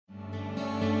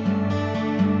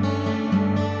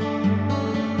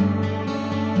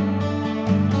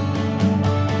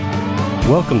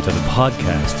Welcome to the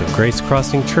podcast of Grace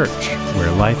Crossing Church, where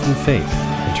life and faith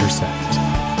intersect.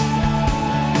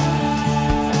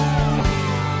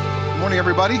 Good morning,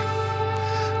 everybody.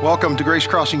 Welcome to Grace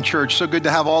Crossing Church. So good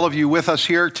to have all of you with us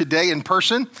here today in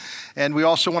person. And we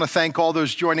also want to thank all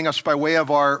those joining us by way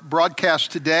of our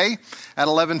broadcast today at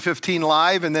 11:15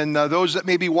 live. And then those that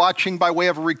may be watching by way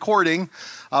of a recording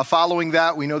following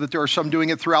that. We know that there are some doing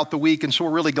it throughout the week. And so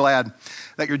we're really glad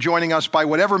that you're joining us by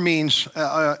whatever means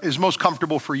is most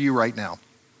comfortable for you right now.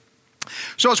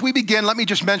 So as we begin, let me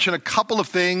just mention a couple of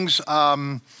things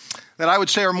that I would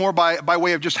say are more by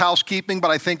way of just housekeeping, but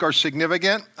I think are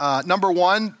significant. Number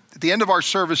one, at the end of our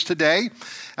service today,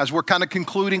 as we're kind of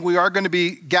concluding, we are going to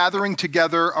be gathering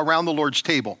together around the Lord's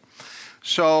table.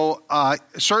 So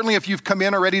certainly if you've come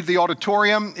in already to the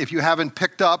auditorium, if you haven't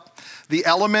picked up the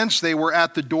elements, they were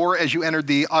at the door as you entered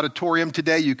the auditorium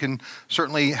today. You can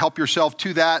certainly help yourself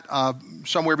to that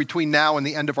somewhere between now and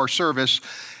the end of our service.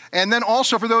 And then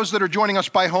also for those that are joining us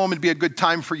by home, it'd be a good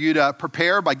time for you to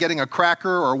prepare by getting a cracker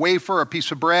or a wafer, a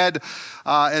piece of bread.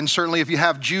 And certainly if you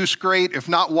have juice, great. If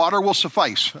not, water will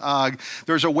suffice.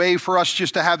 There's a way for us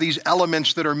just to have these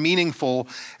elements that are meaningful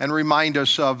and remind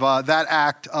us of that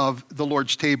act of the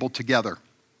Lord's table together.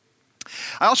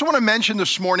 I also want to mention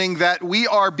this morning that we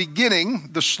are beginning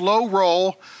the slow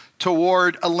roll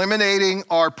toward eliminating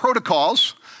our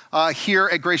protocols here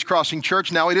at Grace Crossing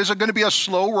Church. Now, it is going to be a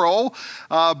slow roll,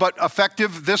 but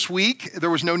effective this week. There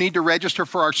was no need to register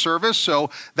for our service, so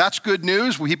that's good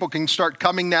news. People can start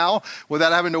coming now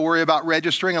without having to worry about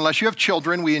registering. Unless you have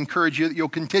children, we encourage you that you'll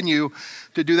continue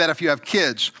to do that if you have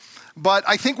kids. But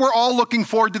I think we're all looking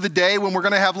forward to the day when we're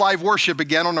going to have live worship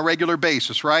again on a regular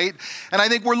basis, right? And I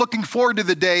think we're looking forward to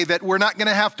the day that we're not going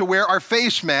to have to wear our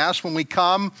face masks when we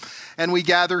come and we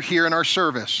gather here in our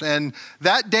service. And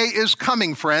that day is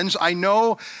coming, friends. I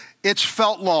know it's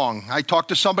felt long. I talked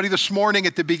to somebody this morning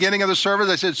at the beginning of the service.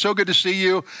 I said, so good to see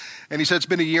you. And he said, it's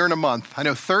been a year and a month. I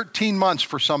know 13 months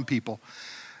for some people.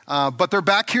 But they're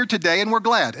back here today, and we're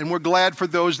glad. And we're glad for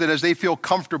those that, as they feel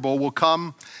comfortable, will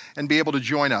come and be able to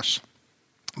join us.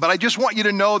 But I just want you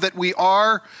to know that we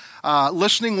are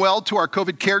listening well to our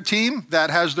COVID care team that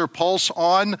has their pulse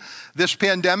on this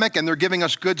pandemic, and they're giving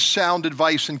us good, sound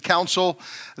advice and counsel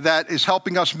that is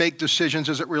helping us make decisions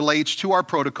as it relates to our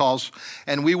protocols.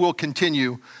 And we will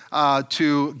continue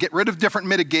to get rid of different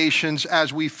mitigations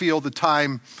as we feel the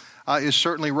time is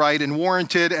certainly right and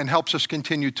warranted and helps us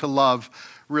continue to love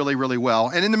really, really well.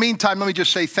 And in the meantime, let me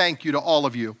just say thank you to all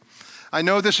of you. I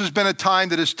know this has been a time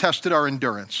that has tested our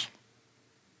endurance.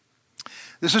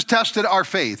 This has tested our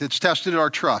faith. It's tested our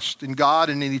trust in God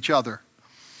and in each other.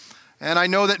 And I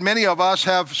know that many of us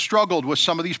have struggled with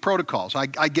some of these protocols. I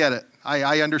get it.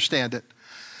 I understand it.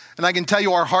 And I can tell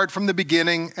you our heart from the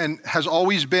beginning and has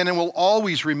always been and will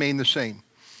always remain the same,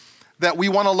 that we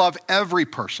want to love every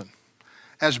person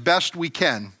as best we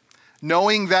can,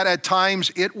 knowing that at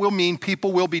times it will mean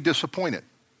people will be disappointed.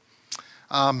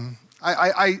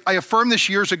 I affirmed this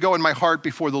years ago in my heart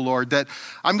before the Lord that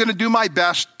I'm going to do my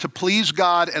best to please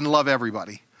God and love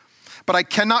everybody. But I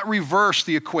cannot reverse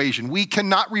the equation. We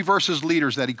cannot reverse as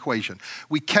leaders that equation.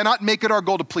 We cannot make it our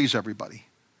goal to please everybody.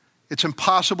 It's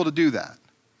impossible to do that.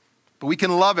 But we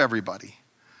can love everybody.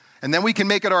 And then we can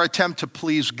make it our attempt to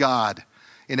please God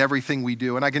in everything we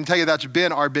do. And I can tell you that's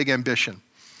been our big ambition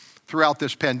throughout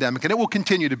this pandemic. And it will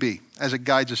continue to be as it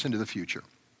guides us into the future.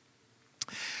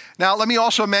 Now, let me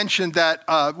also mention that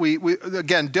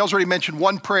again, Dale's already mentioned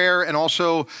one prayer and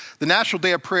also the National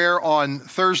Day of Prayer on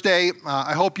Thursday.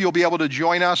 I hope you'll be able to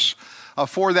join us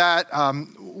for that.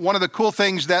 One of the cool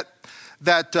things that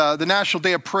the National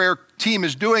Day of Prayer team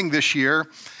is doing this year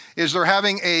is they're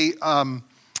having a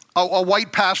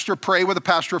white pastor pray with a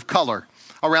pastor of color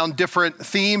around different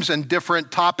themes and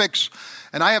different topics.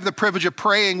 And I have the privilege of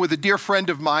praying with a dear friend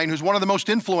of mine who's one of the most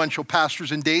influential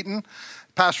pastors in Dayton,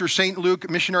 Pastor St. Luke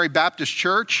Missionary Baptist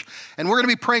Church, and we're going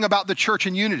to be praying about the church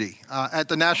in unity at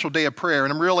the National Day of Prayer,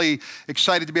 and I'm really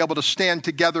excited to be able to stand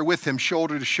together with him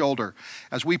shoulder to shoulder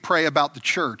as we pray about the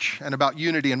church and about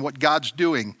unity and what God's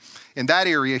doing in that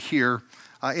area here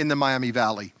in the Miami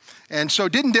Valley. And so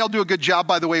didn't Dale do a good job,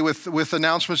 by the way, with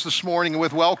announcements this morning and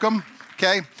with welcome?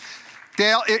 Okay.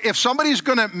 Dale, if somebody's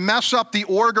going to mess up the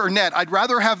org or net, I'd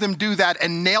rather have them do that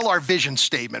and nail our vision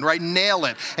statement, right? Nail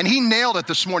it. And he nailed it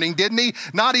this morning, didn't he?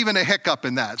 Not even a hiccup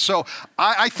in that. So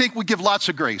I think we give lots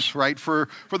of grace, right, for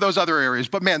those other areas.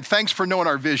 But man, thanks for knowing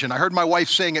our vision. I heard my wife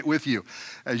saying it with you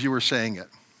as you were saying it.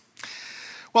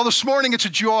 Well, this morning it's a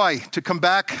joy to come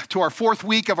back to our fourth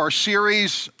week of our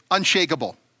series,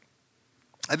 Unshakeable.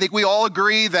 I think we all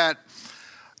agree that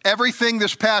everything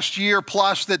this past year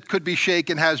plus that could be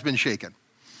shaken has been shaken.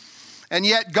 And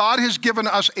yet God has given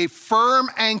us a firm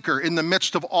anchor in the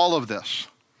midst of all of this.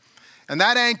 And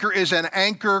that anchor is an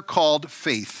anchor called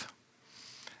faith.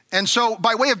 And so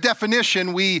by way of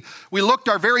definition, we looked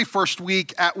our very first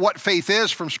week at what faith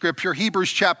is from Scripture,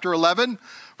 Hebrews chapter 11,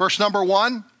 verse number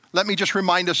 1. Let me just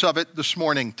remind us of it this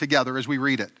morning together as we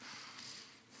read it.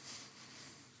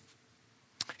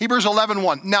 Hebrews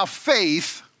 11:1. Now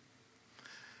faith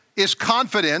is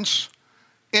confidence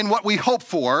in what we hope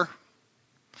for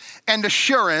and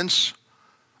assurance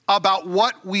about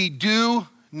what we do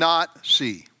not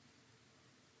see.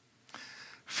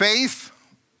 Faith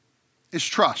is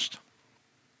trust.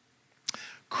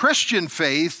 Christian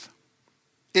faith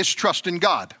is trust in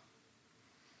God.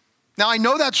 Now, I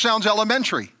know that sounds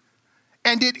elementary,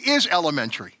 and it is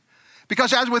elementary,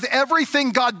 because as with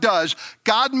everything God does,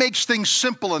 God makes things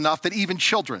simple enough that even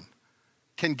children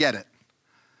can get it.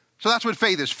 So that's what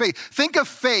faith is. Faith. Think of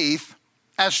faith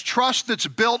as trust that's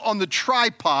built on the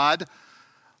tripod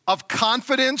of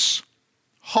confidence,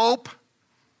 hope,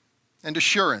 and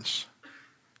assurance.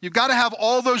 You've got to have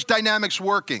all those dynamics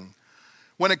working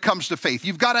when it comes to faith.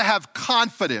 You've got to have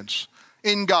confidence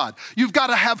in God. You've got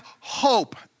to have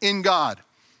hope in God.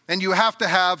 And you have to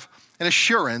have an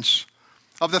assurance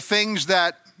of the things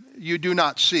that you do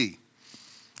not see.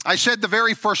 I said the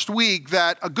very first week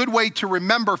that a good way to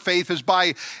remember faith is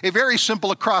by a very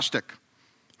simple acrostic.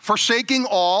 Forsaking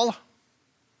all,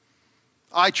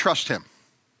 I trust him.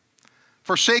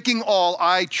 Forsaking all,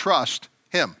 I trust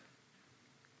him.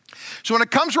 So when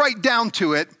it comes right down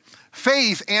to it,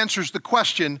 faith answers the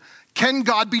question, can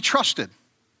God be trusted?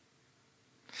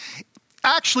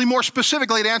 Actually, more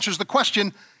specifically, it answers the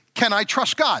question, can I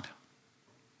trust God?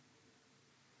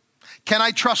 Can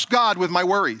I trust God with my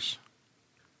worries?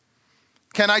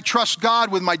 Can I trust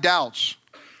God with my doubts?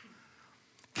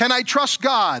 Can I trust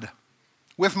God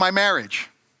with my marriage?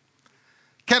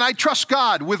 Can I trust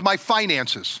God with my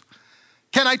finances?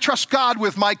 Can I trust God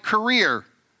with my career,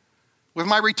 with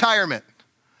my retirement?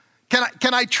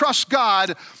 Can I trust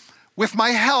God with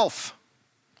my health?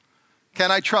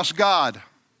 Can I trust God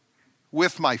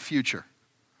with my future?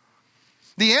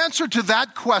 The answer to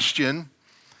that question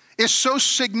is so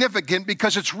significant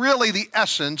because it's really the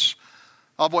essence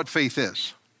of what faith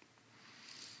is.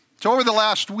 So over the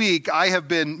last week, I have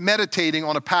been meditating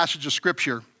on a passage of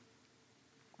Scripture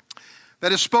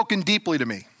that has spoken deeply to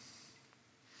me.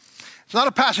 It's not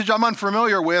a passage I'm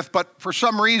unfamiliar with, but for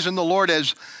some reason the Lord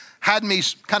has had me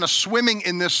kind of swimming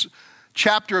in this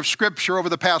chapter of Scripture over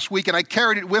the past week, and I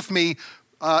carried it with me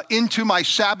into my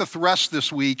Sabbath rest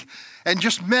this week and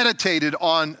just meditated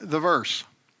on the verse.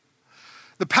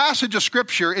 The passage of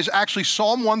Scripture is actually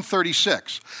Psalm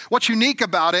 136. What's unique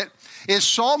about it is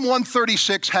Psalm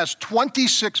 136 has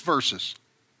 26 verses.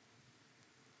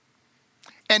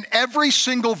 And every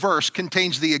single verse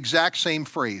contains the exact same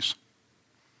phrase.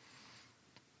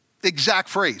 The exact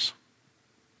phrase.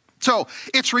 So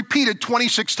it's repeated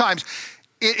 26 times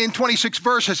in 26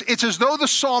 verses. It's as though the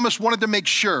psalmist wanted to make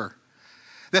sure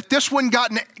that this one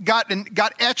got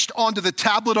etched onto the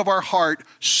tablet of our heart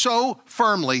so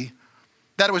firmly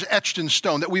that it was etched in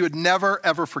stone, that we would never,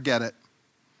 ever forget it.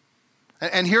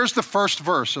 And here's the first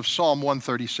verse of Psalm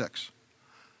 136.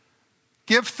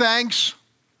 Give thanks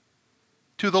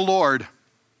to the Lord,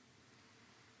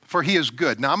 for he is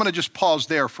good. Now I'm going to just pause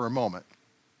there for a moment.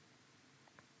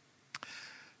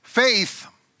 Faith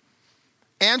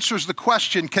answers the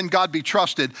question, can God be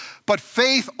trusted? But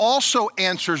faith also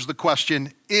answers the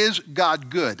question, is God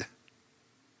good?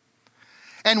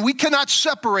 And we cannot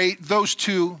separate those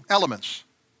two elements,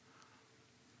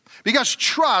 because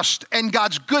trust and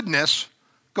God's goodness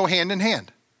go hand in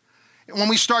hand. When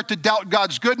we start to doubt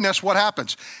God's goodness, what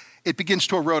happens? It begins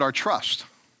to erode our trust.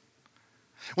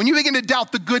 When you begin to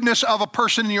doubt the goodness of a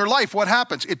person in your life, what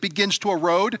happens? It begins to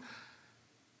erode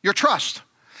your trust.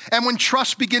 And when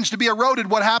trust begins to be eroded,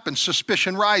 what happens?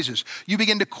 Suspicion rises. You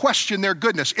begin to question their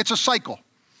goodness. It's a cycle.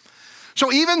 So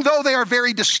even though they are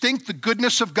very distinct, the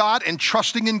goodness of God and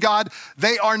trusting in God,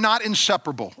 they are not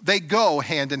inseparable. They go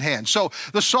hand in hand. So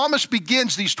the psalmist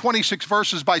begins these 26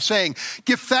 verses by saying,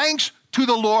 give thanks to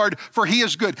the Lord, for he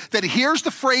is good. Then here's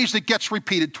the phrase that gets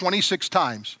repeated 26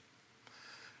 times.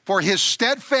 For his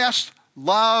steadfast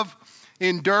love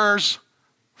endures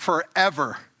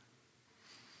forever.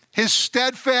 His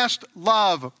steadfast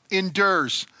love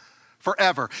endures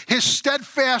forever. His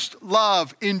steadfast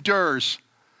love endures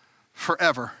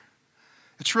forever.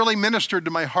 It's really ministered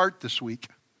to my heart this week,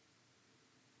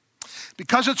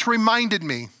 because it's reminded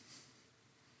me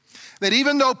that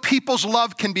even though people's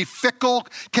love can be fickle,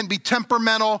 can be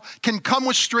temperamental, can come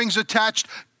with strings attached,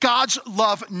 God's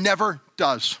love never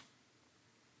does.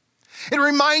 It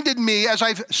reminded me, as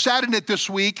I've sat in it this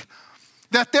week,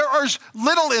 that there is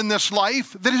little in this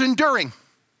life that is enduring,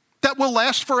 that will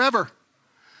last forever.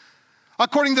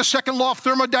 According to the second law of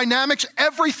thermodynamics,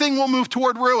 everything will move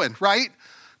toward ruin, right?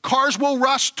 Cars will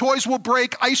rust, toys will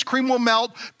break, ice cream will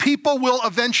melt, people will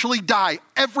eventually die,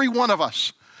 every one of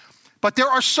us. But there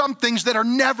are some things that are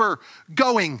never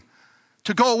going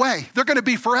to go away. They're going to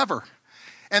be forever.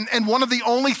 And one of the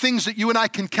only things that you and I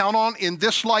can count on in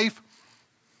this life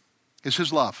is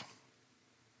his love.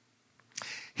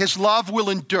 His love will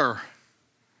endure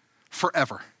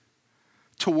forever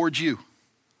toward you,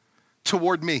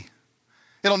 toward me.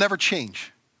 It'll never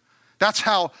change. That's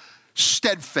how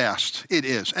steadfast it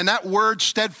is. And that word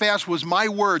steadfast was my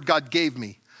word God gave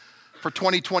me for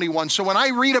 2021. So when I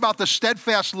read about the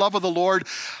steadfast love of the Lord,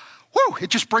 it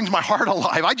just brings my heart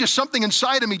alive. Something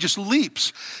inside of me just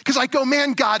leaps. Because I go,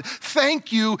 man, God,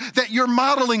 thank you that you're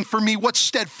modeling for me what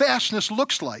steadfastness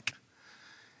looks like.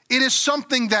 It is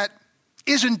something that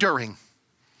is enduring.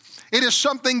 It is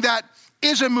something that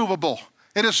is immovable.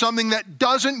 It is something that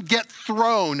doesn't get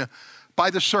thrown by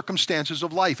the circumstances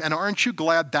of life. And aren't you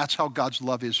glad that's how God's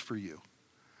love is for you?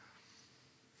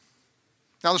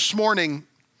 Now this morning,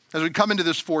 as we come into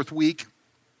this fourth week,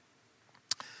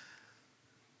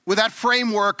 with that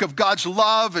framework of God's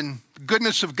love and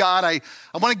goodness of God, I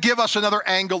want to give us another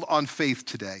angle on faith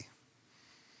today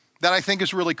that I think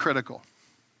is really critical.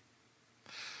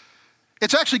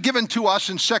 It's actually given to us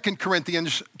in 2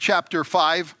 Corinthians chapter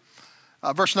 5,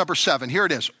 verse number 7. Here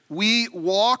it is. We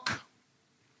walk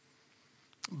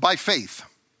by faith,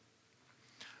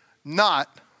 not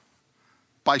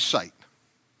by sight.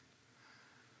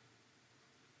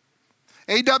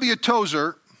 A.W.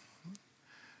 Tozer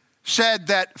said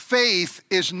that faith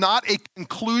is not a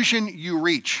conclusion you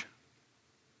reach.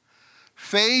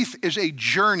 Faith is a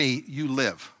journey you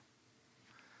live.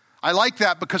 I like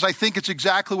that because I think it's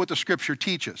exactly what the scripture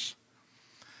teaches.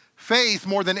 Faith,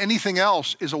 more than anything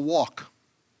else, is a walk.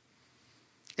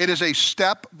 It is a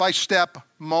step-by-step,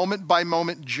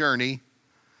 moment-by-moment journey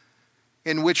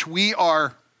in which we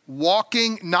are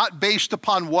walking not based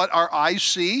upon what our eyes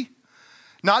see,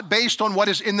 not based on what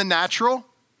is in the natural,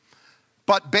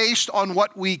 but based on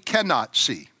what we cannot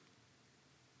see.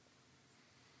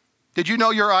 Did you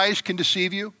know your eyes can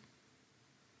deceive you?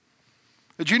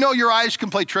 Did you know your eyes can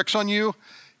play tricks on you,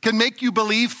 can make you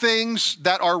believe things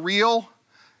that are real,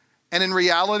 and in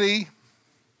reality,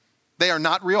 they are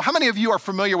not real? How many of you are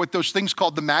familiar with those things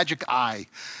called the magic eye,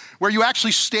 where you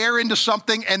actually stare into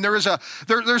something and there's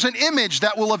an image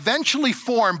that will eventually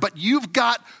form, but you've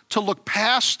got to look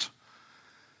past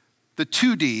the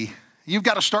 2D. You've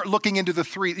got to start looking into the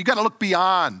 3D. You've got to look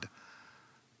beyond.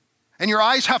 And your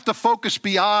eyes have to focus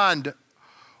beyond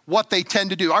what they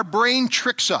tend to do. Our brain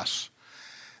tricks us.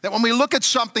 That when we look at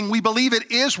something, we believe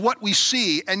it is what we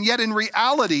see, and yet in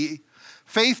reality,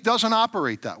 faith doesn't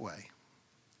operate that way.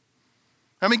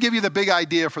 Let me give you the big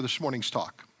idea for this morning's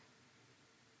talk.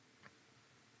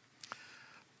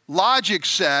 Logic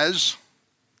says,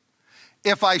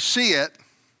 if I see it,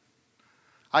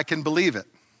 I can believe it.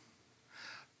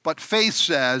 But faith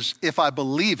says, if I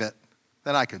believe it,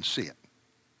 then I can see it.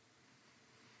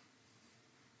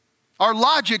 Our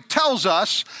logic tells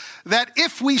us that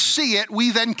if we see it, we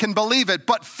then can believe it.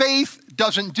 But faith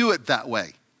doesn't do it that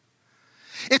way.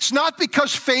 It's not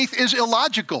because faith is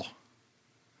illogical.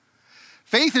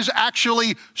 Faith is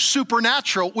actually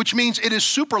supernatural, which means it is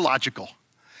superlogical.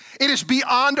 It is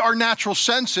beyond our natural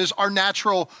senses, our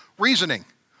natural reasoning.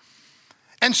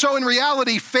 And so in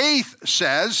reality, faith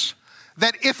says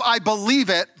that if I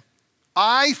believe it,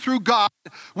 I, through God,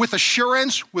 with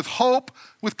assurance, with hope,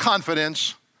 with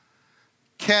confidence,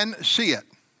 can see it.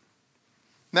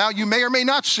 Now, you may or may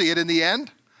not see it in the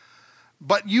end,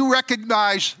 but you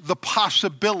recognize the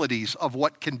possibilities of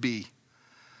what can be.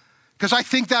 Because I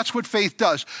think that's what faith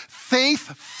does.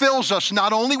 Faith fills us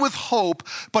not only with hope,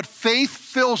 but faith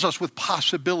fills us with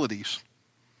possibilities.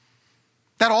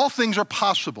 That all things are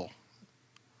possible.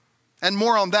 And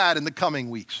more on that in the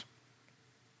coming weeks.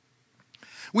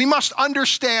 We must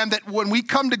understand that when we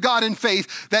come to God in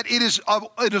faith, that it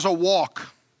is a walk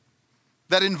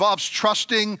that involves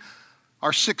trusting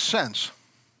our sixth sense,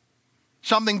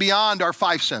 something beyond our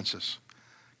five senses,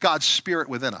 God's Spirit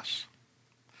within us.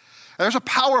 There's a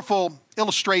powerful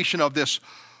illustration of this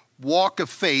walk of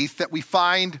faith that we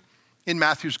find in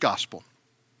Matthew's gospel.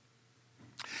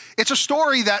 It's a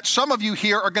story that some of you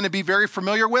here are going to be very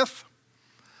familiar with.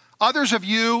 Others of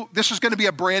you, this is going to be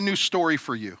a brand new story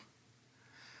for you.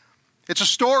 It's a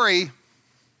story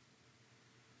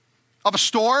of a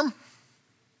storm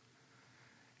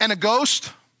and a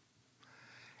ghost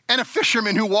and a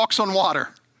fisherman who walks on water.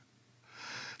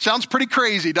 Sounds pretty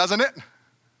crazy, doesn't it?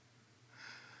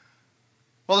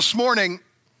 Well, this morning,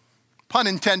 pun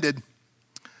intended,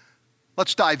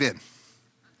 let's dive in.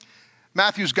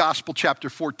 Matthew's Gospel,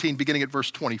 chapter 14, beginning at verse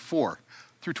 24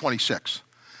 through 26.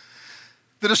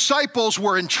 The disciples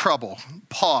were in trouble.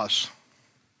 Pause.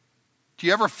 Do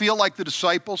you ever feel like the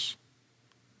disciples?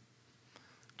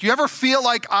 Do you ever feel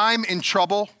like I'm in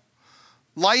trouble?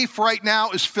 Life right now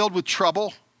is filled with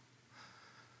trouble.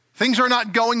 Things are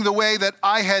not going the way that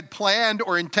I had planned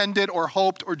or intended or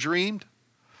hoped or dreamed.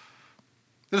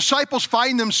 The disciples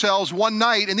find themselves one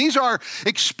night, and these are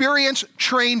experienced,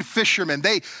 trained fishermen.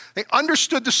 They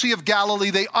understood the Sea of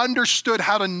Galilee. They understood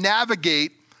how to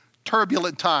navigate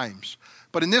turbulent times.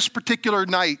 But in this particular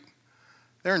night,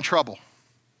 they're in trouble.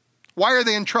 Why are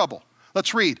they in trouble?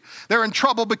 Let's read. They're in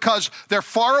trouble because they're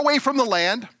far away from the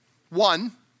land,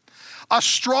 1. A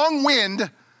strong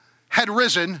wind had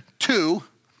risen, 2.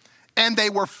 And they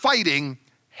were fighting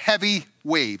heavy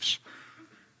waves.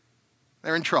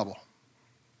 They're in trouble.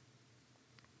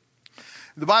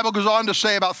 The Bible goes on to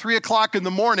say about 3 o'clock in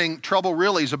the morning, trouble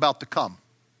really is about to come.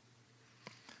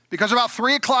 Because about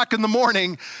 3 o'clock in the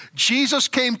morning, Jesus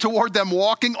came toward them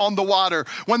walking on the water.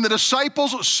 When the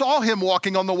disciples saw him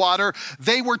walking on the water,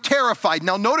 they were terrified.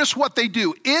 Now notice what they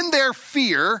do. In their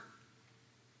fear,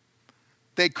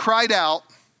 they cried out,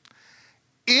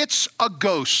 "It's a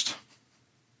ghost."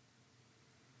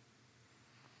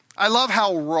 I love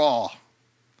how raw,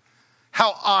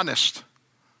 how honest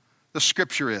the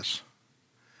scripture is.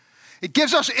 It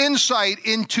gives us insight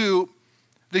into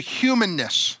the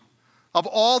humanness of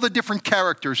all the different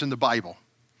characters in the Bible.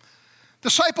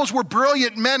 Disciples were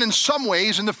brilliant men in some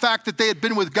ways in the fact that they had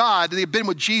been with God, they had been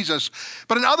with Jesus.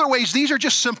 But in other ways, these are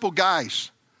just simple guys.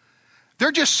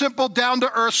 They're just simple,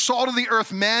 down-to-earth,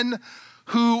 salt-of-the-earth men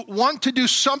who want to do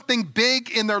something big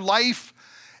in their life,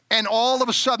 and all of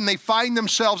a sudden they find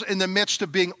themselves in the midst of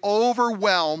being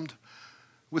overwhelmed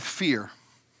with fear.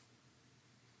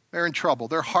 They're in trouble.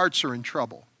 Their hearts are in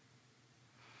trouble.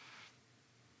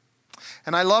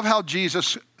 And I love how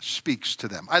Jesus speaks to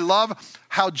them. I love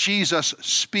how Jesus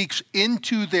speaks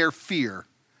into their fear.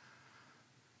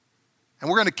 And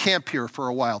we're going to camp here for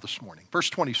a while this morning. Verse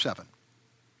 27.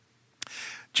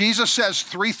 Jesus says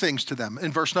 3 things to them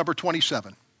in verse number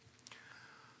 27.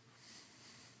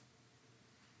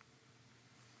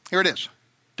 Here it is.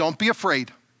 Don't be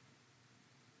afraid.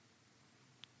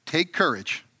 Take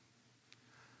courage.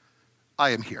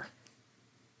 I am here.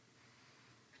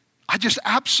 I just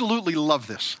absolutely love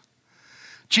this.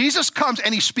 Jesus comes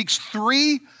and he speaks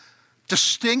 3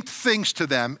 distinct things to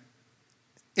them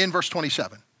in verse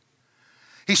 27.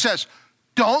 He says,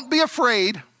 don't be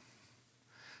afraid.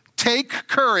 Take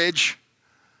courage.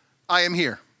 I am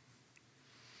here.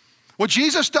 What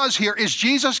Jesus does here is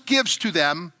Jesus gives to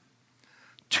them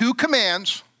 2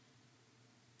 commands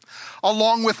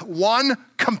along with 1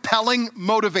 compelling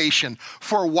motivation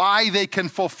for why they can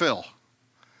fulfill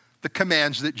the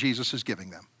commands that Jesus is giving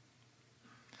them.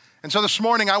 And so this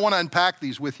morning, I want to unpack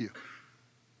these with you.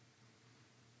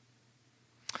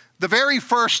 The very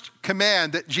first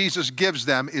command that Jesus gives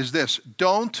them is this: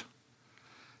 don't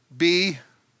be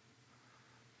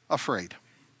afraid.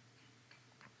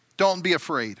 Don't be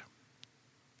afraid.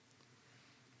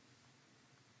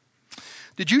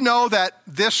 Did you know that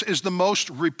this is the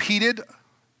most repeated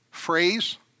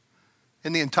phrase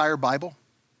in the entire Bible?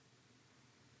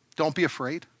 Don't be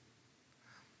afraid.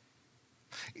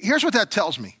 Here's what that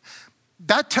tells me.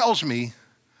 That tells me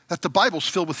that the Bible's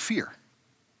filled with fear.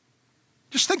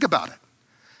 Just think about it.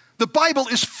 The Bible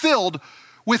is filled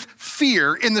with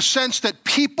fear in the sense that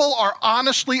people are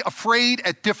honestly afraid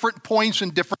at different points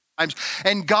and different times,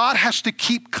 and God has to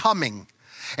keep coming,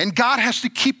 and God has to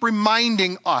keep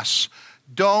reminding us,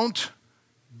 don't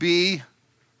be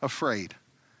afraid.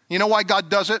 You know why God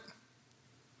does it?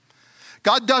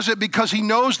 God does it because he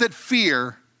knows that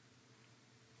fear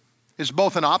is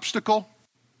both an obstacle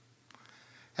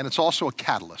and it's also a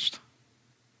catalyst.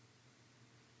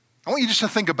 I want you just to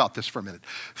think about this for a minute.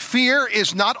 Fear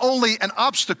is not only an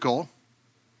obstacle,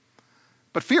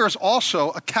 but fear is also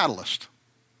a catalyst.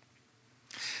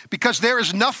 Because there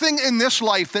is nothing in this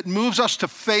life that moves us to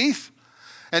faith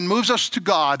and moves us to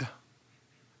God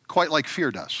quite like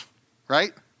fear does,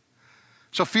 right?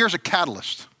 So fear is a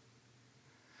catalyst.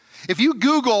 If you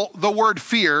Google the word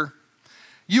fear,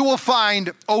 you will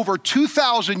find over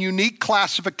 2,000 unique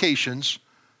classifications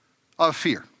of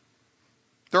fear.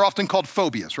 They're often called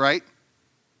phobias, right?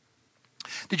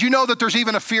 Did you know that there's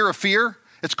even a fear of fear?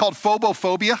 It's called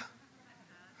phobophobia.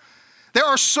 There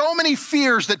are so many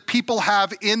fears that people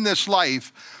have in this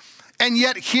life, and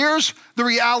yet here's the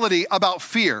reality about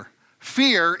fear.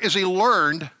 Fear is a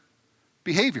learned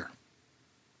behavior.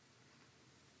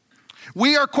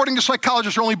 We are, according to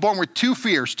psychologists, are only born with two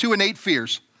innate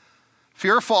fears.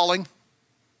 Fear of falling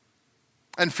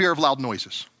and fear of loud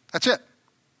noises. That's it.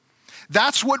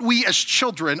 That's what we as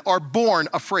children are born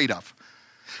afraid of,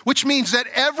 which means that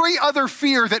every other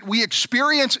fear that we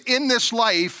experience in this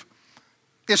life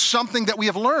is something that we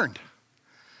have learned.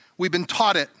 We've been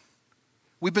taught it.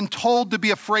 We've been told to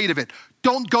be afraid of it.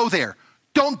 Don't go there.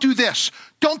 Don't do this.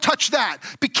 Don't touch that.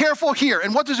 Be careful here.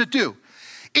 And what does it do?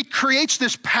 It creates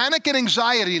this panic and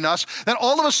anxiety in us that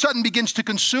all of a sudden begins to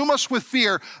consume us with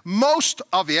fear, most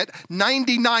of it,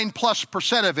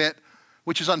 99+% of it,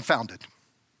 which is unfounded.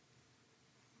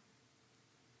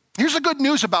 Here's the good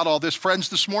news about all this, friends,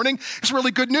 this morning. It's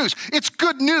really good news. It's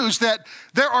good news that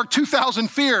there are 2,000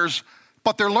 fears,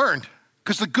 but they're learned.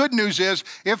 Because the good news is,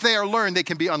 if they are learned, they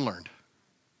can be unlearned.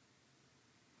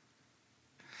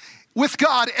 With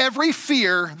God, every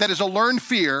fear that is a learned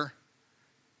fear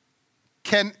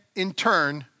can, in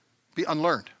turn, be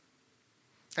unlearned.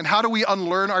 And how do we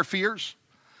unlearn our fears?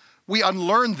 We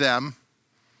unlearn them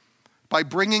by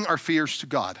bringing our fears to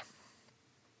God.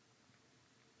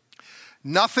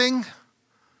 Nothing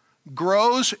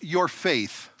grows your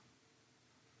faith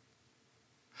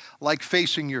like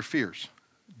facing your fears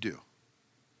do.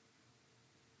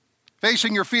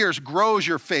 Facing your fears grows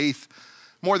your faith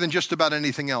more than just about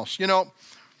anything else. You know,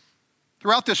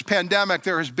 throughout this pandemic,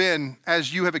 there has been,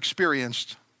 as you have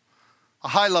experienced, a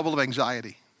high level of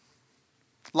anxiety,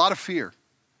 a lot of fear.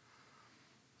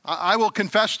 I will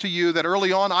confess to you that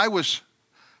early on, I was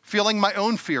feeling my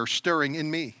own fear stirring in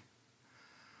me.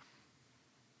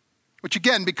 Which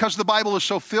again, because the Bible is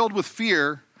so filled with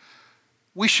fear,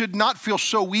 we should not feel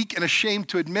so weak and ashamed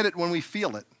to admit it when we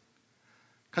feel it,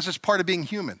 because it's part of being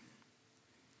human.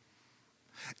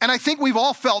 And I think we've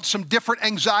all felt some different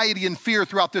anxiety and fear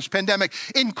throughout this pandemic,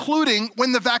 including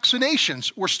when the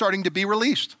vaccinations were starting to be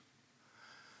released.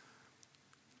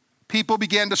 People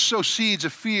began to sow seeds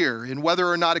of fear in whether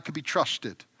or not it could be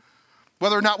trusted,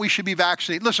 whether or not we should be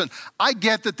vaccinated. Listen, I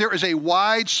get that there is a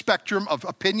wide spectrum of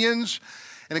opinions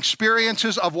and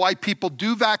experiences of why people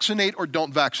do vaccinate or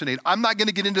don't vaccinate. I'm not going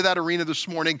to get into that arena this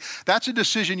morning. That's a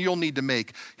decision you'll need to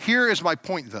make. Here is my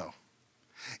point, though.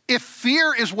 If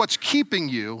fear is what's keeping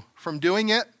you from doing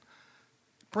it,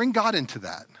 bring God into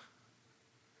that.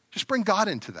 Just bring God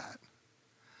into that.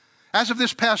 As of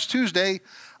this past Tuesday,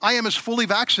 I am as fully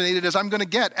vaccinated as I'm going to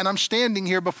get, and I'm standing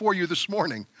here before you this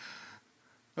morning.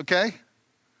 Okay?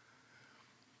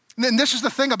 And then this is the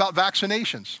thing about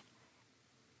vaccinations.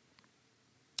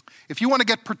 If you want to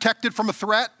get protected from a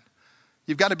threat,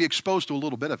 you've got to be exposed to a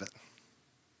little bit of it.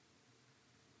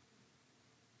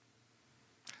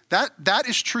 That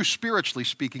is true spiritually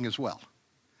speaking as well.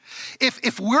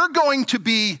 If we're going to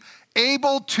be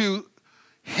able to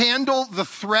handle the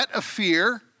threat of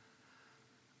fear,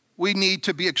 we need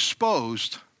to be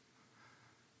exposed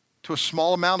to a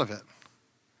small amount of it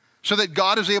so that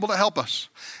God is able to help us.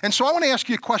 And so I want to ask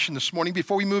you a question this morning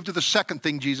before we move to the second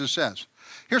thing Jesus says.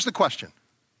 Here's the question.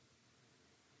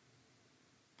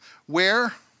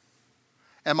 Where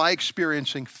am I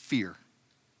experiencing fear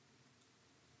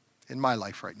in my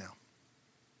life right now?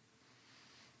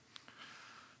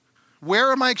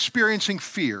 Where am I experiencing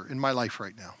fear in my life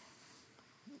right now?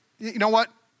 You know what?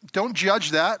 Don't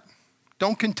judge that.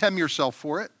 Don't condemn yourself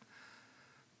for it,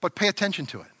 but pay attention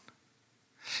to it.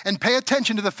 And pay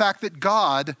attention to the fact that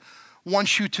God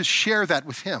wants you to share that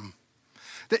with him.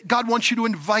 That God wants you to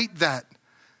invite that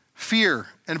fear,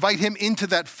 invite him into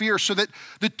that fear so that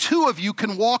the two of you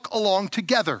can walk along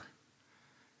together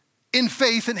in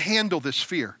faith and handle this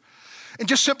fear. And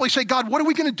just simply say, God, what are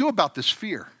we going to do about this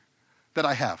fear that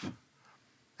I have?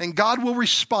 And God will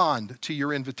respond to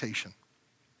your invitation.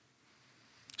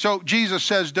 So Jesus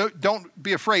says, don't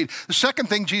be afraid. The second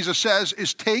thing Jesus says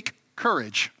is take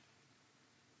courage.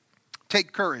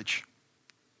 Take courage.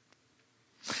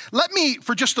 Let me,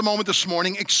 for just a moment this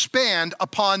morning, expand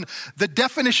upon the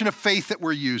definition of faith that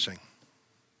we're using.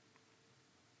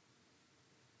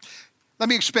 Let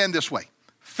me expand this way.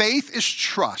 Faith is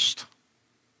trust.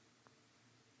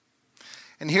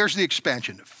 And here's the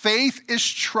expansion. Faith is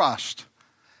trust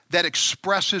that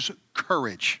expresses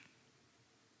courage.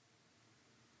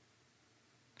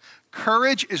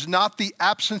 Courage is not the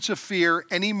absence of fear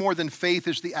any more than faith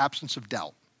is the absence of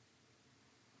doubt.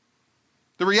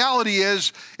 The reality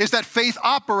is that faith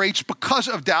operates because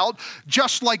of doubt,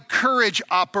 just like courage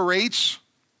operates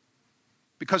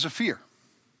because of fear.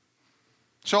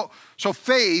 So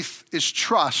faith is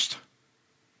trust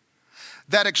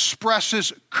that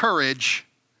expresses courage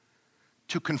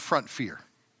to confront fear.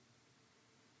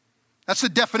 That's the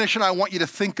definition I want you to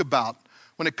think about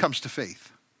when it comes to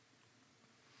faith.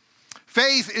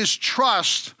 Faith is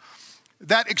trust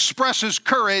that expresses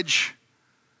courage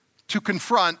to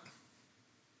confront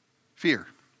fear.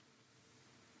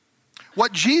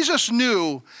 What Jesus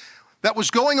knew that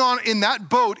was going on in that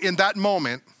boat in that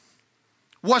moment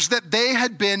was that they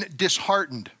had been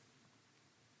disheartened.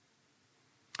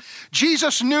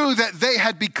 Jesus knew that they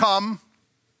had become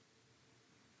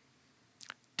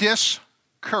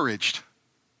discouraged.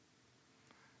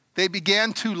 They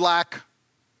began to lack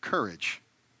courage.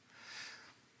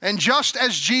 And just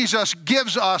as Jesus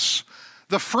gives us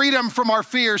the freedom from our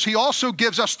fears, he also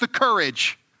gives us the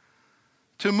courage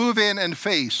to move in and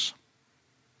face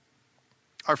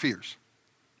our fears.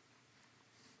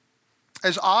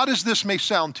 As odd as this may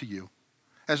sound to you,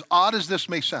 as odd as this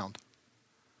may sound,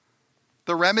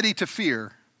 the remedy to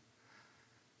fear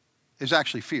is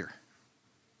actually fear.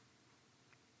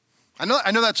 I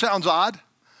know that sounds odd,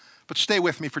 but stay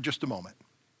with me for just a moment.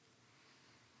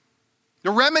 The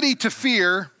remedy to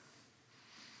fear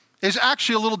is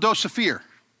actually a little dose of fear.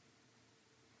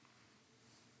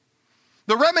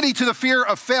 The remedy to the fear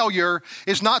of failure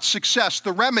is not success.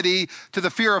 The remedy to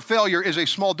the fear of failure is a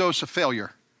small dose of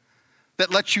failure that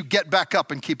lets you get back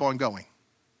up and keep on going.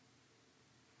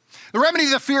 The remedy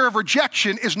to the fear of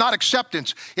rejection is not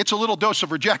acceptance. It's a little dose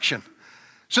of rejection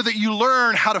so that you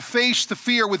learn how to face the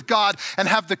fear with God and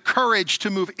have the courage to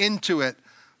move into it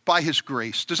by his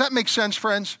grace. Does that make sense,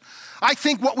 friends? I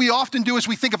think what we often do is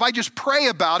we think if I just pray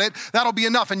about it, that'll be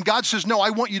enough. And God says, no,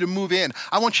 I want you to move in.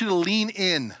 I want you to lean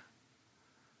in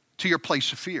to your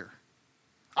place of fear.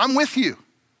 I'm with you.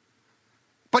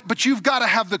 But you've got to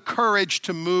have the courage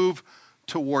to move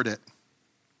toward it.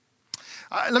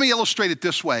 Let me illustrate it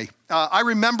this way. I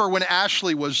remember when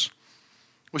Ashley was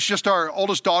just our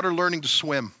oldest daughter learning to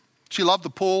swim. She loved the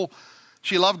pool.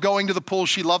 She loved going to the pool.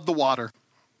 She loved the water.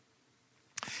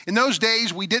 In those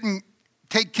days, we didn't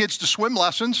take kids to swim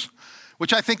lessons,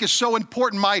 which I think is so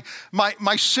important. My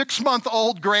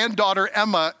 6-month-old granddaughter,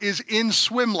 Emma, is in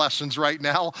swim lessons right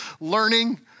now,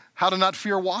 learning how to not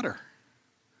fear water.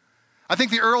 I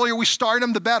think the earlier we start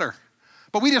them, the better.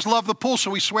 But we just love the pool, so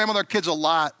we swam with our kids a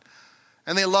lot,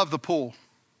 and they love the pool.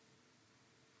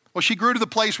 Well, she grew to the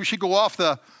place where she'd go off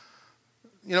the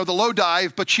low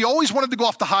dive, but she always wanted to go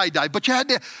off the high dive. But you had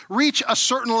to reach a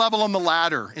certain level on the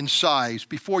ladder in size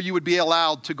before you would be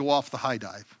allowed to go off the high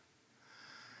dive.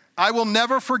 I will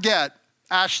never forget,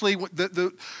 Ashley,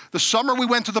 the summer we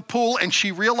went to the pool and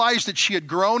she realized that she had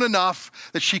grown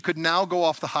enough that she could now go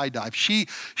off the high dive.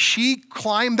 She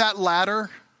climbed that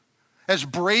ladder as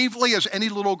bravely as any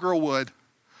little girl would.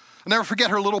 I'll never forget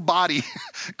her little body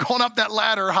going up that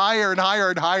ladder higher and higher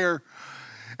and higher.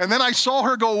 And then I saw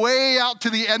her go way out to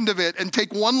the end of it and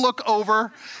take one look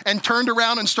over and turned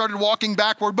around and started walking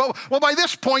backward. Well, by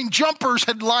this point, jumpers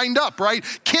had lined up, right?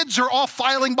 Kids are all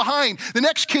filing behind. The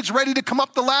next kid's ready to come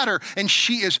up the ladder, and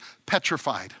she is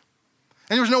petrified.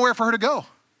 And there was nowhere for her to go.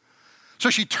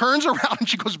 So she turns around and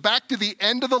she goes back to the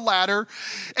end of the ladder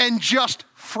and just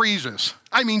freezes.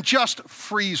 I mean, just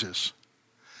freezes.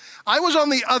 I was on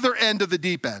the other end of the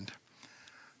deep end.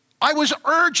 I was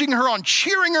urging her on,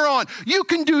 cheering her on. You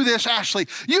can do this, Ashley.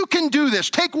 You can do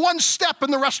this. Take one step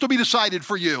and the rest will be decided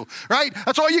for you, right?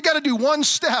 That's all you got to do, one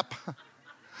step.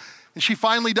 And she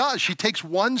finally does. She takes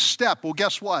one step. Well,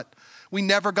 guess what? We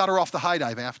never got her off the high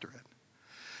dive after it.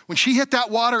 When she hit that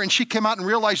water and she came out and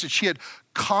realized that she had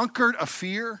conquered a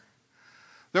fear,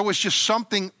 there was just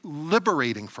something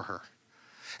liberating for her.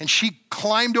 And she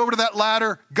climbed over to that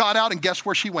ladder, got out, and guess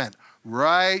where she went?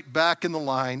 Right back in the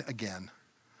line again.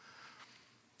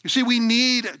 You see, we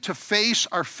need to face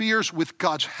our fears with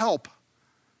God's help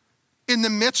in the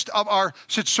midst of our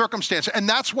circumstance. And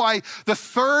that's why the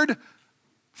third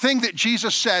thing that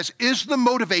Jesus says is the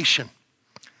motivation.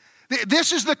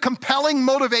 This is the compelling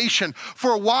motivation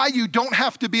for why you don't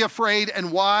have to be afraid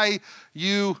and why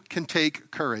you can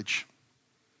take courage.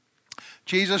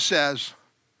 Jesus says,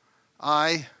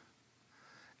 I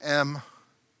am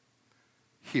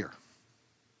here.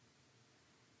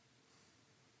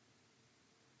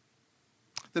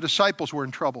 The disciples were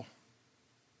in trouble.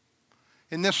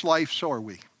 In this life, so are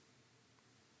we.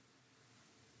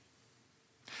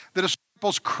 The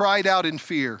disciples cried out in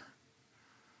fear.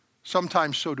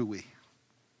 Sometimes so do we.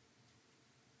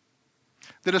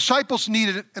 The disciples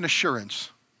needed an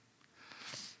assurance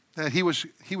that he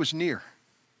was near.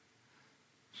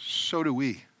 So do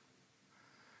we.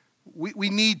 We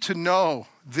need to know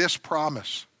this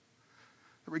promise,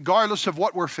 that regardless of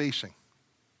what we're facing,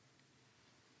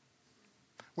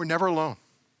 we're never alone.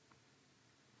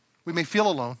 We may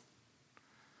feel alone.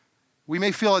 We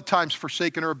may feel at times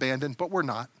forsaken or abandoned, but we're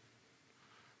not.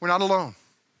 We're not alone.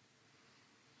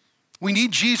 We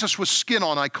need Jesus with skin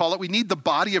on, I call it. We need the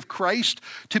body of Christ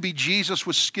to be Jesus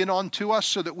with skin on to us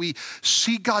so that we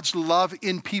see God's love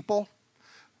in people.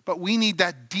 But we need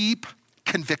that deep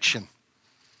conviction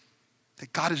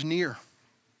that God is near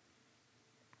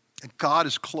and God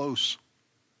is close.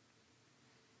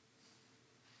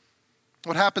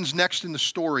 What happens next in the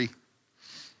story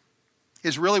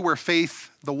is really where faith,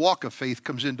 the walk of faith,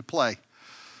 comes into play.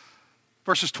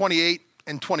 Verses 28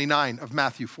 and 29 of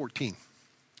Matthew 14.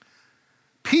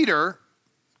 Peter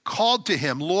called to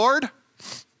him, Lord,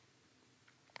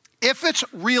 if it's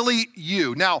really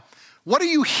you. Now, what are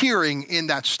you hearing in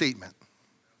that statement?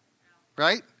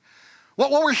 Right?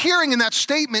 What we're hearing in that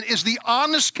statement is the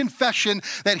honest confession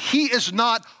that he is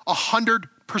not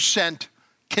 100%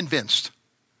 convinced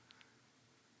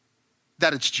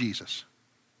that it's Jesus.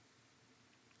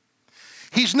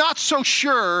 He's not so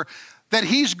sure that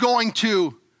he's going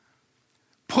to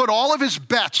put all of his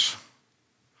bets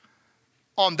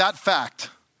on that fact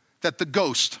that the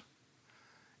ghost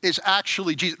is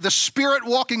actually Jesus. The spirit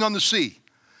walking on the sea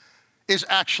is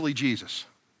actually Jesus.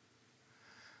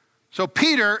 So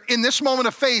Peter, in this moment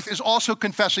of faith, is also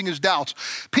confessing his doubts.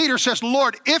 Peter says,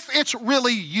 Lord, if it's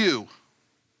really you,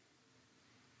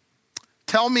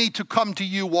 tell me to come to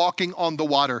you walking on the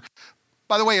water.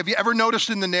 By the way, have you ever noticed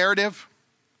in the narrative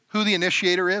who the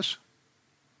initiator is?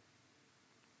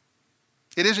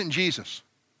 It isn't Jesus.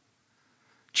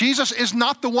 Jesus is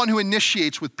not the one who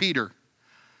initiates with Peter,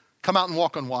 come out and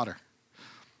walk on water.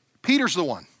 Peter's the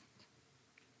one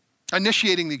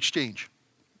initiating the exchange.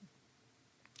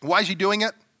 Why is he doing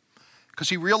it? Because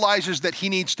he realizes that he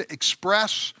needs to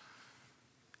express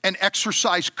and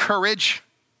exercise courage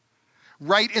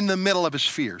right in the middle of his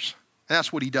fears. And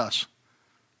that's what he does.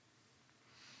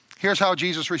 Here's how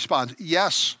Jesus responds.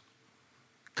 Yes,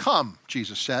 come,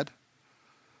 Jesus said.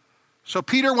 So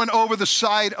Peter went over the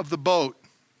side of the boat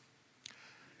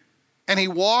and he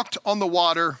walked on the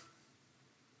water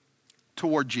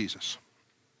toward Jesus.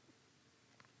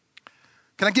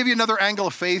 Can I give you another angle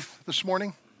of faith this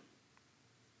morning?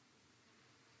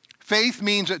 Faith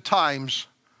means at times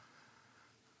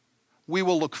we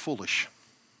will look foolish.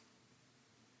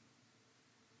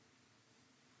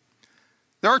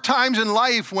 There are times in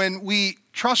life when we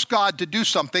trust God to do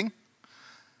something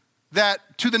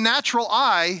that to the natural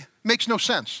eye makes no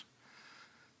sense.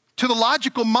 To the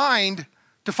logical mind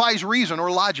defies reason or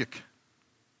logic.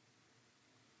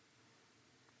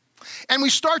 And we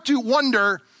start to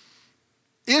wonder,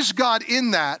 is God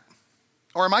in that,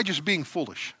 or am I just being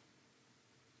foolish?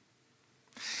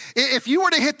 If you were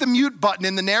to hit the mute button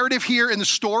in the narrative here in the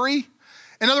story,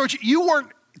 in other words, you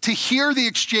weren't to hear the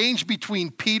exchange between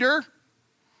Peter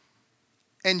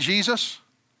and Jesus,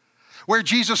 where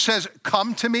Jesus says,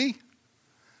 come to me,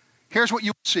 here's what you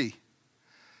would see.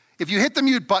 If you hit the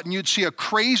mute button, you'd see a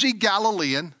crazy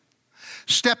Galilean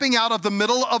stepping out of the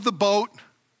middle of the boat,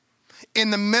 in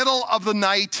the middle of the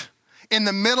night, in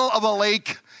the middle of a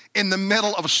lake, in the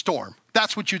middle of a storm.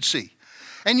 That's what you'd see.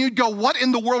 And you'd go, what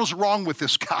in the world is wrong with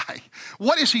this guy?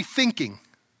 What is he thinking?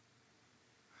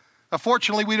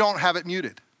 Unfortunately, we don't have it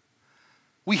muted.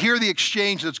 We hear the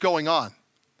exchange that's going on.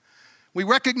 We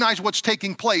recognize what's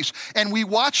taking place, and we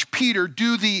watch Peter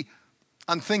do the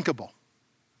unthinkable.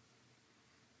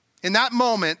 In that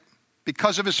moment,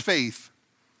 because of his faith,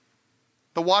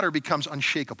 the water becomes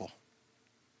unshakable.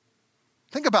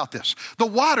 Think about this. The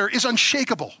water is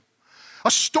unshakable.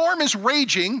 A storm is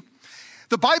raging.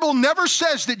 The Bible never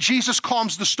says that Jesus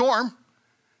calms the storm.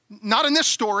 Not in this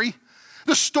story.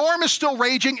 The storm is still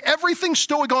raging. Everything's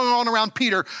still going on around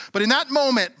Peter. But in that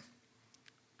moment,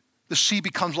 the sea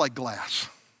becomes like glass.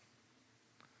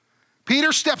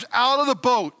 Peter steps out of the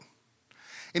boat.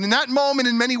 And in that moment,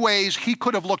 in many ways, he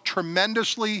could have looked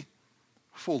tremendously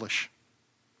foolish.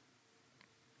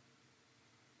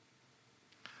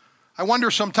 I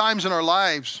wonder sometimes in our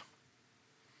lives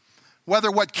whether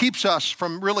what keeps us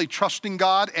from really trusting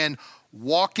God and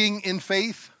walking in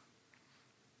faith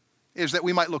is that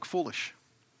we might look foolish.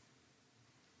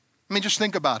 I mean, just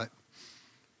think about it.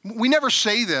 We never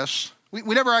say this.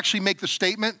 We never actually make the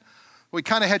statement. We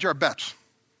kind of hedge our bets.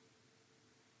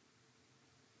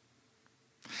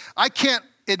 I can't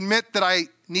admit that I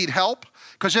need help,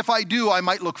 because if I do, I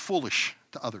might look foolish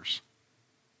to others.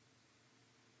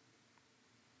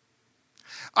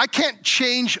 I can't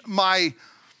change my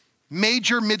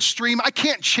major midstream. I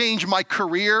can't change my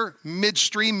career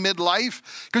midstream, midlife,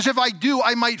 because if I do,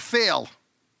 I might fail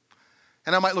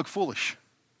and I might look foolish.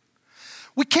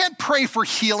 We can't pray for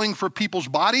healing for people's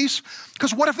bodies,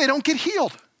 because what if they don't get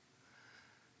healed?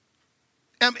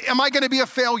 Am I going to be a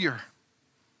failure?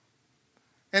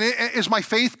 And is my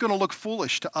faith going to look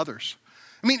foolish to others?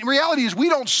 I mean, reality is we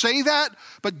don't say that,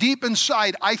 but deep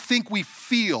inside, I think we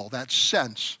feel that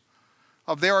sense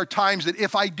of there are times that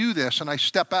if I do this and I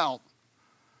step out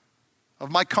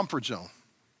of my comfort zone,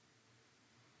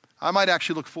 I might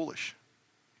actually look foolish.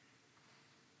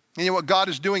 And you know what God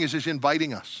is doing is He's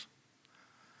inviting us.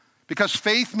 Because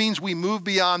faith means we move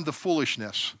beyond the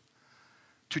foolishness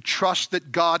to trust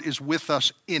that God is with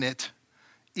us in it,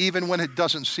 even when it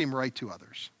doesn't seem right to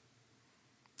others.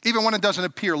 Even when it doesn't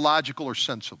appear logical or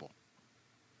sensible.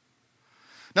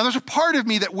 Now there's a part of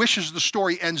me that wishes the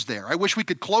story ends there. I wish we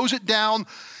could close it down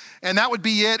and that would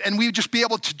be it, and we would just be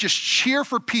able to just cheer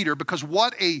for Peter because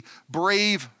what a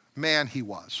brave man he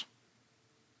was.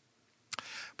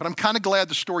 But I'm kind of glad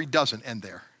the story doesn't end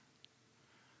there.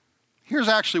 Here's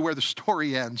actually where the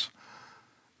story ends.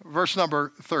 Verse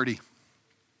number 30.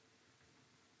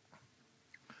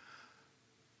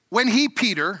 When he,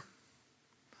 Peter,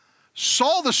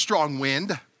 saw the strong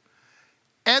wind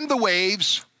and the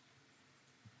waves,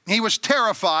 he was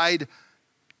terrified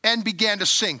and began to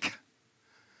sink.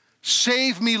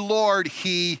 "Save me, Lord,"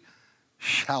 he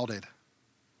shouted.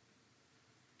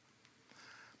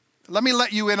 Let me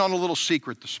let you in on a little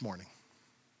secret this morning.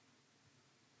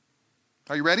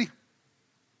 Are you ready?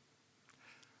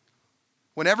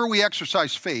 Whenever we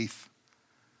exercise faith,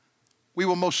 we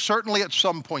will most certainly at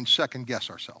some point second guess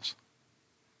ourselves.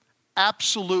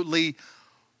 Absolutely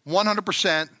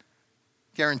 100%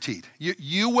 guaranteed.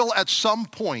 You will at some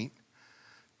point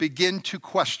begin to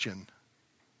question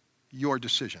your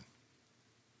decision.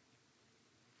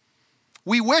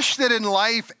 We wish that in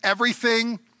life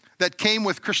everything that came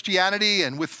with Christianity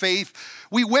and with faith,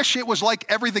 we wish it was like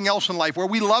everything else in life where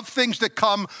we love things that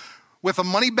come with a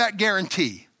money back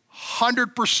guarantee,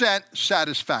 100%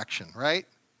 satisfaction, right?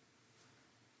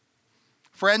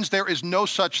 Friends, there is no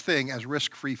such thing as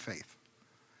risk-free faith.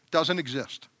 It doesn't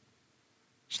exist.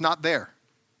 It's not there.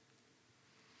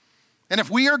 And if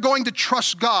we are going to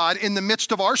trust God in the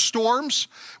midst of our storms,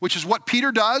 which is what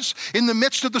Peter does, in the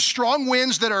midst of the strong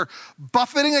winds that are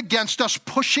buffeting against us,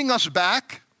 pushing us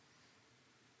back,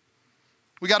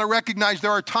 we got to recognize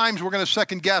there are times we're going to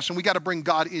second guess, and we got to bring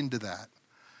God into that.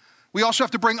 We also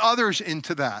have to bring others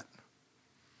into that.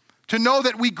 To know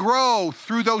that we grow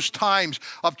through those times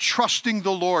of trusting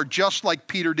the Lord, just like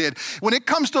Peter did. When it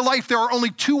comes to life, there are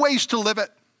only two ways to live it.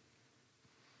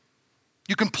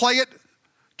 You can play it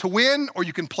to win, or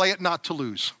you can play it not to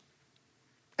lose.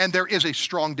 And there is a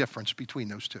strong difference between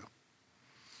those two.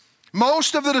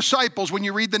 Most of the disciples, when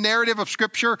you read the narrative of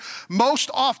Scripture,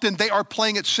 most often they are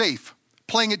playing it safe,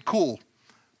 playing it cool,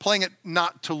 playing it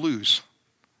not to lose.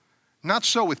 Not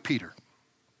so with Peter.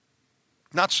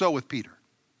 Not so with Peter.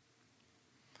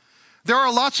 There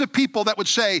are lots of people that would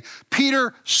say,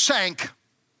 Peter sank.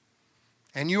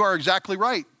 And you are exactly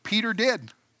right. Peter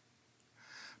did.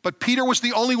 But Peter was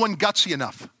the only one gutsy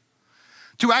enough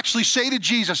to actually say to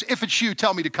Jesus, "If it's you,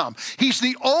 tell me to come." He's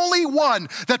the only one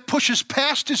that pushes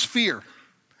past his fear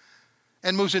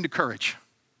and moves into courage.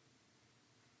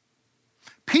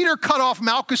 Peter cut off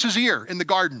Malchus's ear in the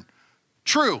garden.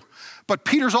 True. But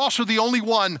Peter's also the only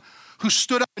one who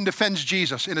stood up and defends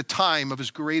Jesus in a time of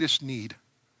his greatest need.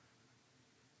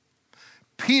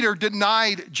 Peter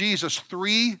denied Jesus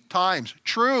 3 times.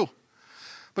 True.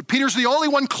 But Peter's the only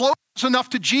one close enough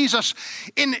to Jesus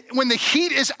when the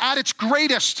heat is at its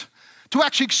greatest to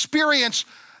actually experience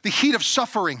the heat of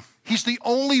suffering. He's the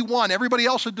only one. Everybody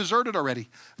else had deserted already,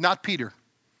 not Peter.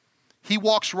 He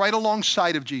walks right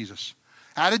alongside of Jesus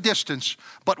at a distance,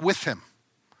 but with him,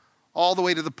 all the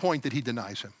way to the point that he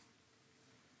denies him.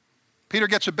 Peter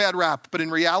gets a bad rap, but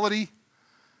in reality,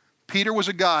 Peter was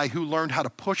a guy who learned how to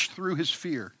push through his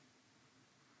fear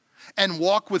and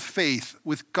walk with faith,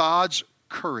 with God's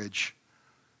courage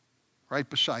right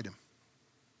beside him.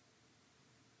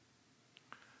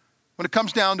 When it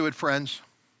comes down to it, friends,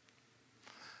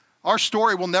 our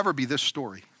story will never be this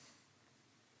story.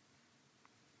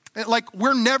 Like,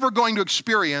 we're never going to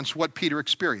experience what Peter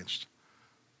experienced.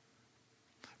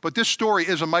 But this story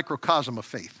is a microcosm of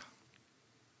faith.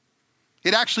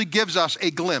 It actually gives us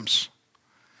a glimpse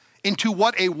into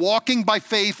what a walking by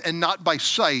faith and not by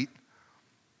sight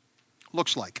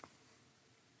looks like.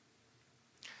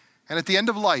 And at the end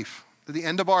of life, at the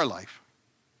end of our life,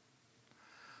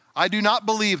 I do not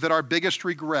believe that our biggest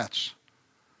regrets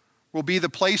will be the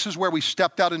places where we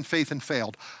stepped out in faith and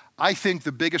failed. I think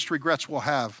the biggest regrets we'll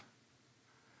have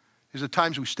is the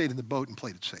times we stayed in the boat and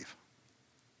played it safe.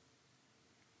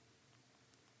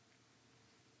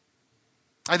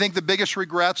 I think the biggest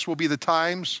regrets will be the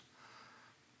times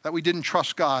that we didn't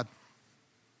trust God,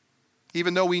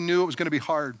 even though we knew it was going to be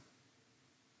hard.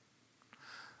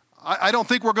 I don't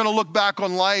think we're going to look back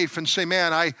on life and say,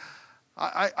 man,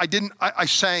 I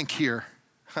sank here.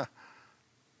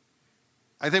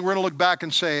 I think we're going to look back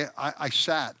and say, I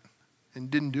sat and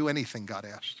didn't do anything God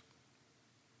asked.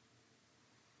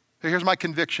 Here's my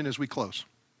conviction as we close.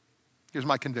 Here's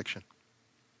my conviction.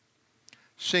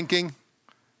 Sinking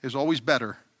is always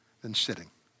better than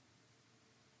sitting.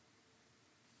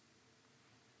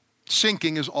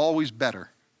 Sinking is always better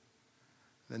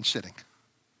than sitting.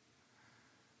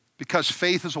 Because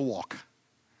faith is a walk.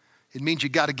 It means you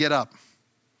got to get up.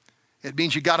 It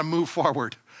means you got to move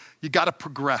forward. You got to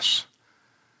progress.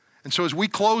 And so as we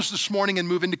close this morning and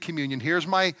move into communion, here's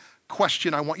my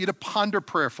question. I want you to ponder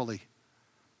prayerfully.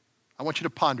 I want you to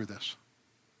ponder this.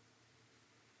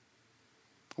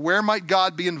 Where might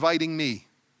God be inviting me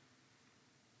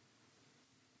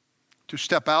to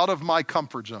step out of my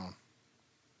comfort zone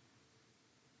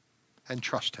and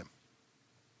trust him?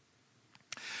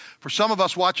 For some of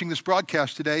us watching this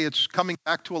broadcast today, it's coming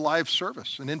back to a live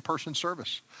service, an in-person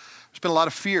service. There's been a lot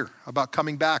of fear about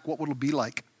coming back, what will it be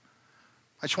like?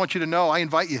 I just want you to know, I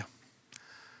invite you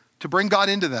to bring God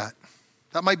into that.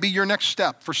 That might be your next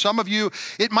step. For some of you,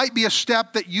 it might be a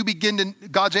step that you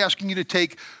God's asking you to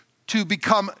take to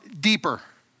become deeper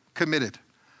committed,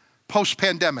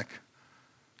 post-pandemic,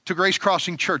 to Grace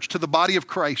Crossing Church, to the body of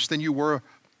Christ than you were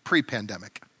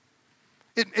pre-pandemic.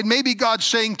 It may be God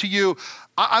saying to you,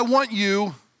 I want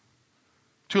you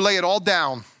to lay it all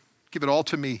down, give it all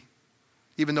to me,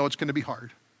 even though it's going to be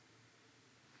hard.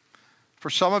 For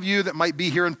some of you that might be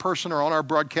here in person or on our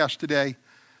broadcast today,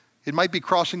 it might be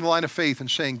crossing the line of faith and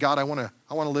saying, God, I want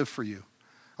to live for you.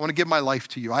 I want to give my life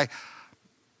to you.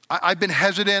 I've been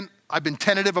hesitant. I've been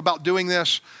tentative about doing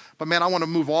this, but man, I want to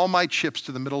move all my chips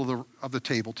to the middle of the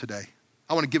table today.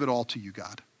 I want to give it all to you,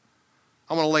 God.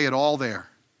 I want to lay it all there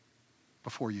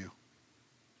before you.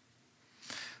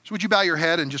 So would you bow your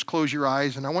head and just close your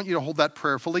eyes? And I want you to hold that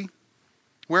prayerfully.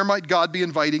 Where might God be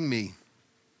inviting me?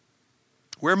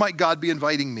 Where might God be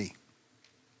inviting me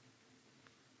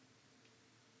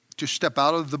to step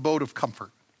out of the boat of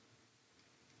comfort,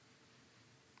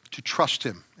 to trust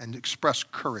him and express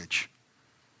courage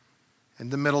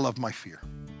in the middle of my fear?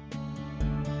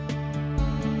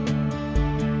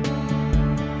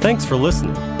 Thanks for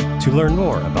listening. To learn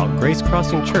more about Grace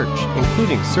Crossing Church,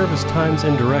 including service times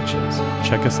and directions,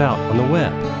 check us out on the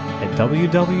web at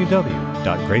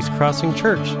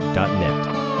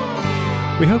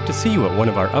www.gracecrossingchurch.net. We hope to see you at one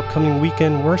of our upcoming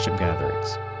weekend worship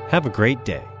gatherings. Have a great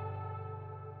day.